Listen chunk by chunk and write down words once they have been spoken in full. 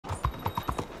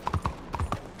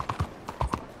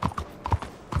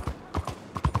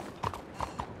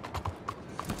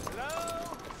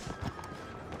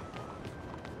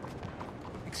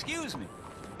excuse me.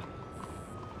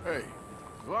 Hey,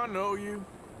 do I know you?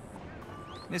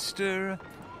 Mr.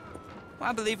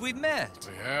 I believe we met.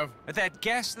 We have? At that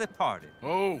ghastly party.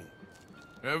 Oh,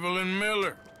 Evelyn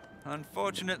Miller.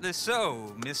 Unfortunately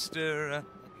so, Mr.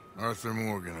 Arthur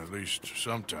Morgan, at least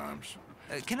sometimes.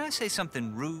 Can I say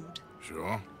something rude?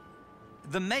 Sure.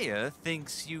 The mayor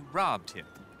thinks you robbed him.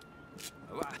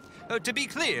 To be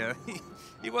clear,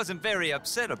 he wasn't very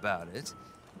upset about it.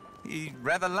 He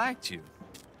rather liked you.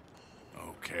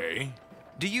 Okay.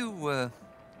 Do you, well,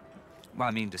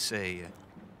 I mean to say,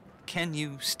 can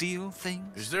you steal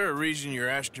things? Is there a reason you're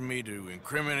asking me to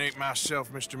incriminate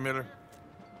myself, Mr. Miller?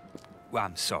 Well,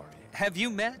 I'm sorry. Have you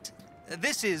met?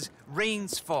 This is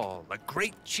Rains Fall, a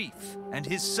great chief, and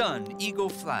his son, Eagle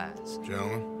Flies.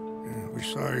 Gentlemen? Yeah, we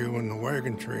saw you in the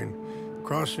wagon train,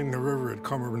 crossing the river at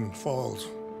Cumberland Falls.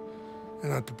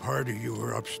 And at the party, you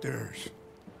were upstairs.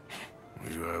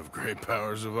 You have great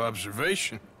powers of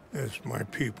observation. Yes, my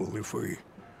people, if we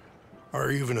are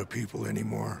even a people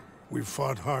anymore. We've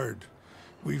fought hard.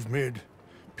 We've made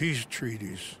peace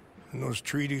treaties, and those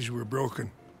treaties were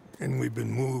broken. And we've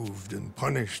been moved and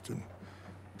punished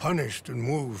and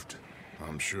moved.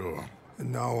 I'm sure.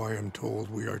 And now I am told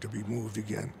we are to be moved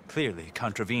again. Clearly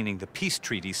contravening the peace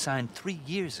treaty signed 3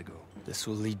 years ago. This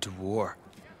will lead to war.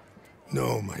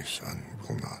 No, my son, it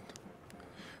will not.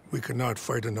 We cannot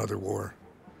fight another war.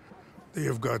 They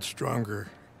have got stronger,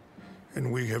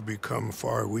 and we have become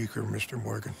far weaker, Mr.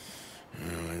 Morgan.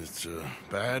 It's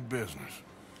bad business.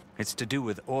 It's to do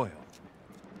with oil.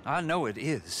 I know it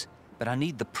is, but I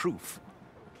need the proof.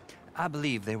 I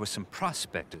believe there were some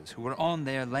prospectors who were on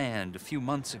their land a few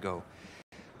months ago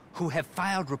who have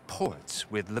filed reports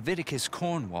with Leviticus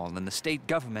Cornwall and the state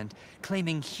government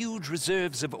claiming huge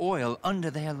reserves of oil under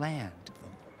their land.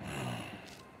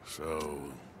 So,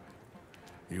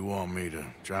 you want me to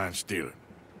try and steal it?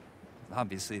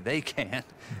 Obviously they can't.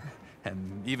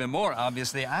 And even more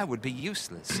obviously, I would be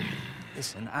useless.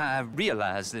 Listen, I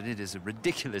realize that it is a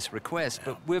ridiculous request,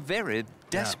 but we're very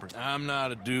desperate. Now, I'm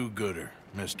not a do-gooder,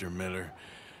 Mr. Miller.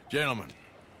 Gentlemen,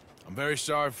 I'm very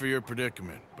sorry for your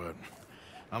predicament, but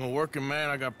I'm a working man.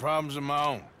 I got problems of my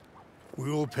own.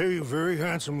 We will pay you very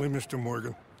handsomely, Mr.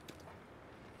 Morgan.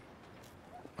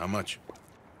 How much?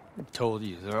 I told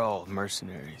you, they're all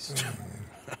mercenaries.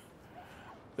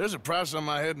 There's a price on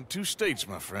my head in 2 states,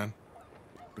 my friend.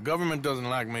 The government doesn't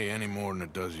like me any more than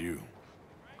it does you.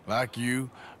 Like you,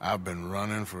 I've been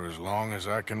running for as long as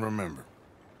I can remember.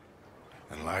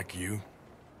 And like you,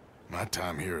 my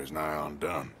time here is nigh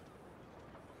undone.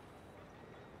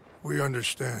 We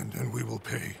understand, and we will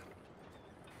pay.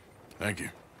 Thank you.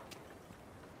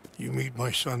 You meet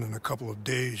my son in a couple of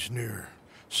days near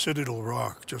Citadel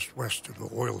Rock, just west of the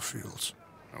oil fields.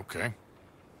 Okay.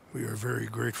 We are very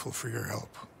grateful for your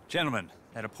help. Gentlemen,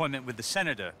 that appointment with the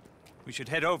senator. We should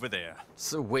head over there.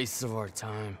 It's a waste of our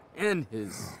time. And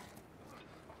his.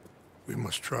 We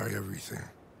must try everything.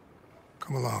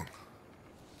 Come along.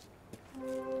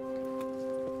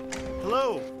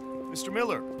 Hello, Mr.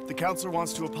 Miller. The counselor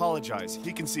wants to apologize.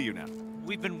 He can see you now.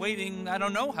 We've been waiting I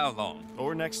don't know how long.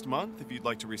 Or next month, if you'd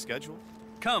like to reschedule.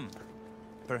 Come.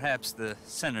 Perhaps the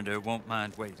senator won't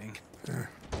mind waiting.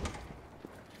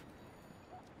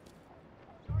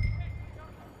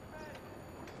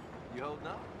 You holding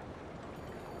up?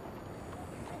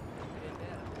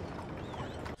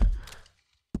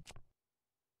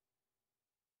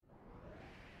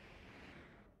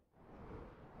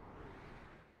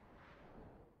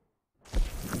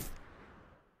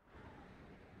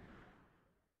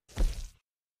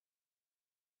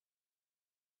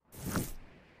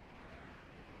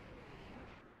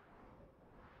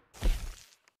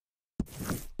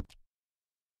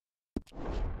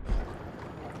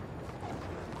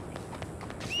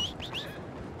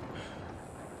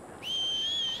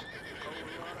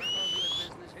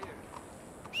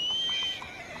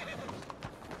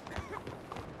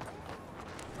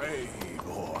 Hey,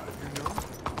 boy.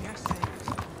 Yes, it is.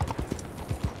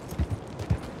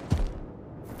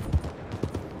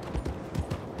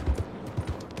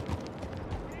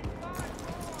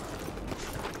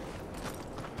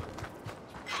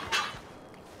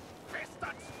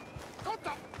 Bastards! Cut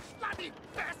up! Bloody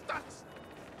bastards!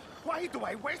 Why do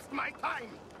I waste my time?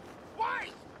 Why?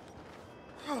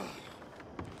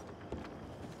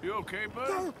 You okay,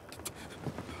 bud?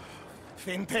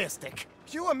 Fantastic.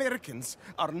 You Americans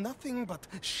are nothing but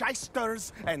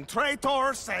shysters and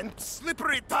traitors and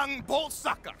slippery-tongued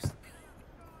bull-suckers.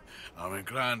 I'm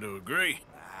inclined to agree.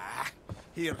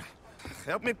 Here,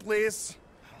 help me, please.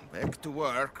 Back to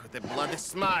work with a bloody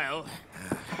smile.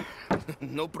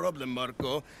 No problem,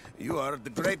 Marco. You are the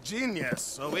great genius,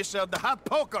 so we shall the hot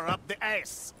poker up the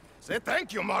ass. Say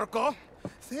thank you, Marco.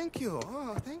 Thank you.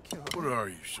 Oh, thank you. What are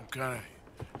you, some kind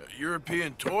of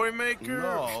European toy maker?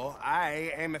 No,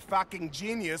 I am a fucking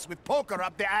genius with poker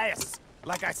up the ass,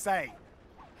 like I say.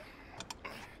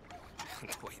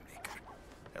 Toy maker.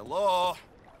 Hello?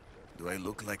 Do I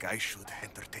look like I should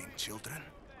entertain children?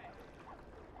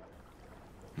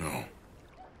 No.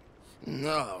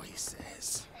 No, he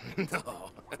says.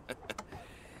 No.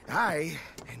 I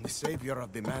am the savior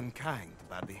of the mankind,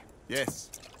 buddy. Yes,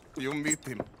 you meet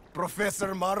him.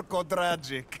 Professor Marco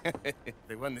Dragic.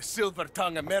 The one the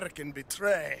silver-tongued American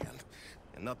betrayed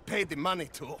and not paid the money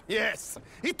to. Yes,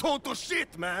 he total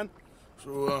shit, man.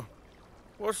 So,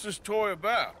 what's this toy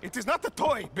about? It is not a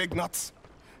toy, Big Nuts.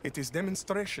 It is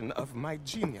demonstration of my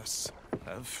genius,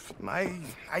 of my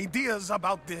ideas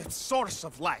about the source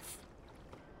of life.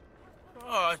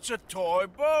 Oh, it's a toy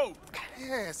boat.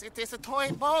 Yes, it is a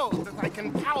toy boat that I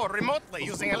can power remotely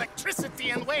using electricity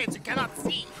in ways you cannot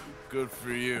see. Good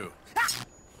for you.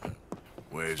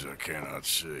 Ways I cannot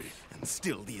see. And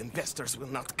still the investors will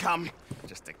not come.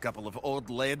 Just a couple of old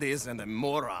ladies and a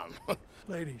moron.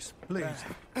 Ladies, please.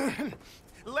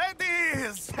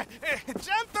 Ladies!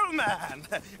 Gentlemen!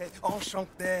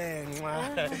 Enchanté.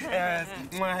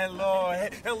 Hello.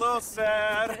 Hello,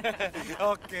 sir.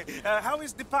 Okay. How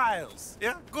is the piles?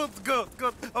 Yeah? Good.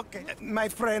 Okay. My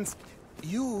friends,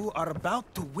 you are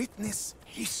about to witness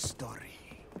history.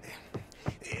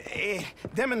 A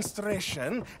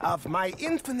demonstration of my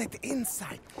infinite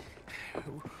insight.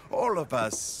 All of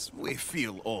us, we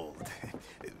feel old.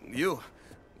 You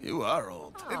are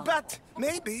old. Oh. But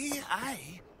maybe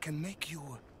I can make you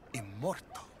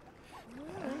immortal.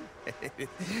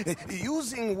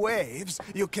 Using waves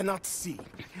you cannot see,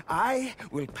 I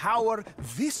will power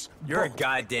this You're a boat.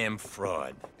 goddamn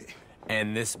fraud.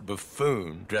 And this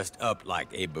buffoon, dressed up like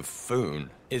a buffoon,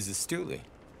 is a stoolie.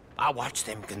 I watched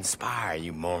them conspire,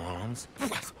 you morons.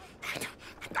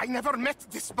 I never met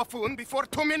this buffoon before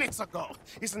 2 minutes ago.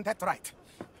 Isn't that right?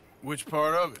 Which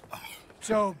part of it?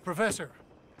 So, Professor,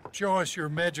 show us your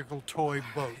magical toy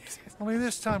boat. Only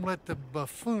this time let the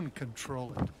buffoon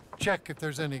control it. Check if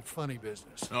there's any funny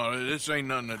business. No, this ain't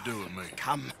nothing to do with me.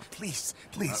 Come, please.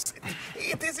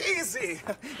 It is easy.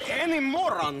 Any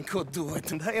moron could do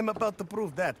it, and I am about to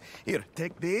prove that. Here,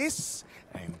 take this,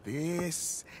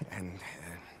 and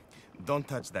don't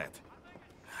touch that.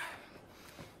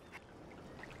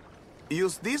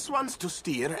 Use these ones to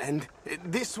steer, and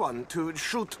this one to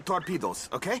shoot torpedoes,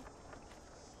 okay?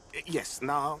 Yes,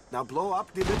 now blow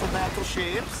up the little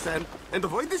battleships, and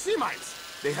avoid the sea mines.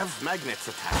 They have magnets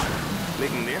attached,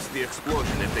 making nasty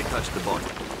explosion if they touch the boat.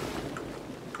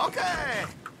 Okay!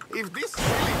 If this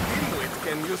silly dimwit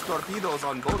can use torpedoes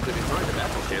on boat to destroy the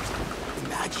battleships,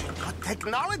 imagine what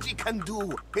technology can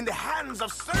do in the hands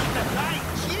of certified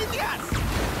genius!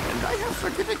 And I have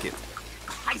certificate.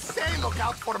 I say look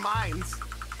out for mines.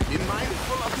 Be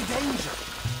mindful of the danger.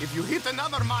 If you hit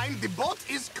another mine, the boat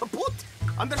is kaput.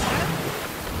 Understand?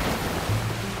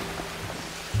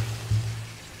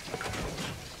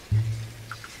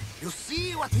 You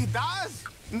see what he does?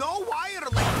 No wire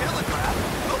like telegraph,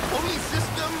 no pulley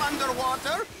system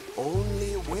underwater,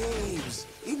 only waves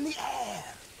in the air.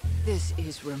 This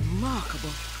is remarkable.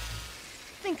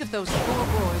 Think of those 4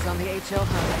 boys on the HL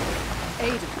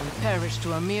Hunter. 8 of them perished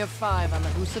to a mere 5 on the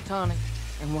Housatonic.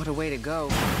 And what a way to go.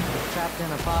 Trapped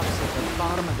in a box at the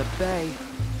bottom of the bay.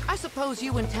 I suppose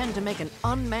you intend to make an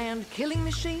unmanned killing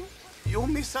machine? You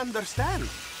misunderstand.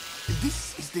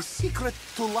 This is the secret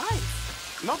to life.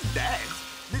 Not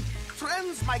death. The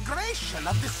transmigration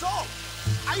of the soul.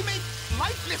 I make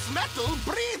lifeless metal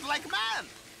breathe like man.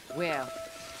 Well,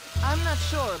 I'm not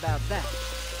sure about that.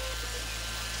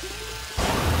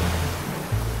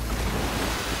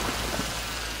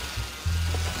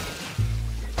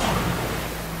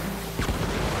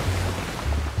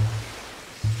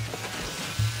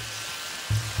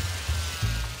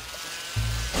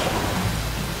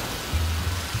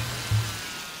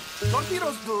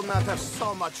 Torpedoes do not have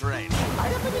so much range. I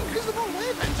am an invisible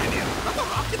wave engineer, not a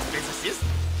rocket physicist.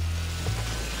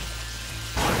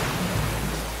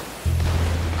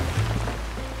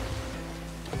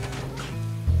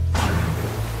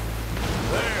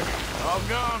 There, all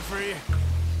gone for you.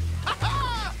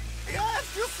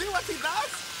 Yes, you see what he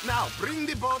does? Now, bring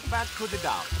the boat back to the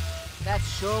dock. That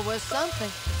sure was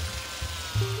something.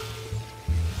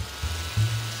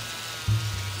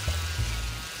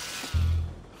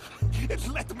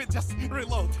 Let me just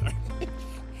reload.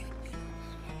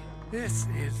 This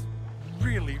is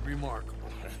really remarkable.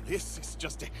 This is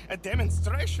just a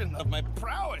demonstration of my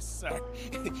prowess, sir.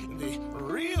 The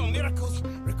real miracles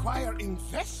require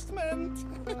investment.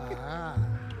 Ah.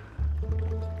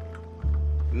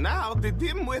 Now the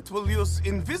dimwit will use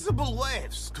invisible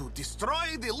waves to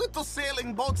destroy the little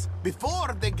sailing boats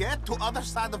before they get to other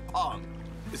side of pond.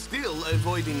 Still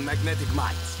avoiding magnetic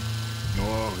mines.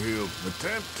 Well, he'll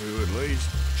attempt to, at least.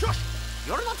 Shush!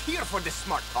 You're not here for this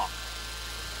smart talk.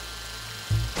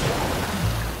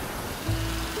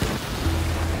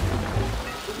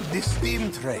 The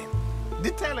steam train,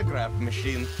 the telegraph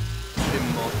machine, the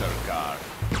motor car.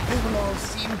 They will all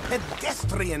seem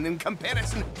pedestrian in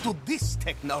comparison to this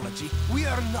technology. We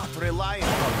are not relying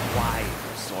on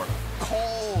wires or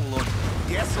coal or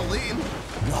gasoline.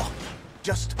 No,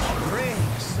 just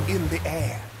rays in the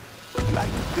air,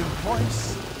 like the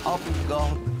voice of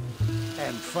God.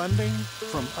 And funding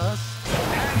from us?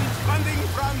 And funding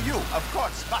from you, of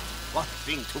course. But what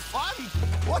thing to fund?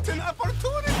 What an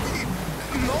opportunity!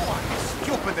 No one is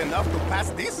stupid enough to pass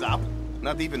this up.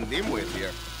 Not even Dimwit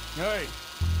here. Hey,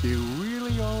 You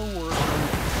really are working.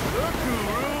 look who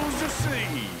rules the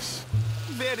seas.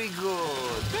 Very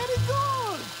good, very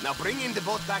good. Now bring in the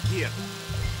boat back here.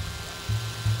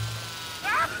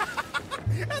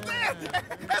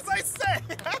 As I say,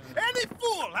 any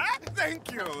fool, huh?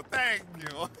 Thank you, thank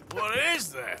you. What is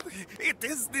that? It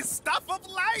is the stuff of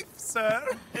life, sir.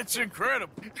 It's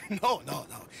incredible. No.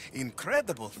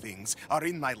 Incredible things are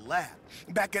in my lab,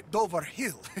 back at Dover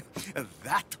Hill.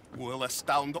 That will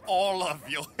astound all of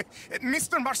you.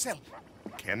 Mr. Marcel,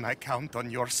 can I count on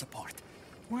your support?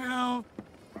 Well,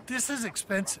 this is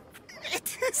expensive.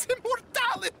 It is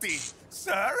immortality,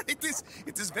 sir. It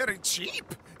is very cheap.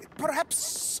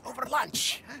 Perhaps over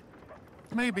lunch.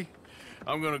 Maybe.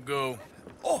 I'm gonna go.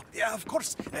 Oh, yeah, of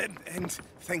course. And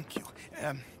thank you.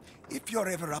 If you're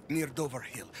ever up near Dover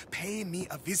Hill, pay me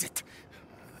a visit.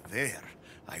 There,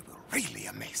 I will really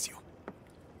amaze you.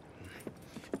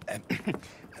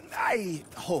 I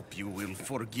hope you will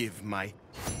forgive my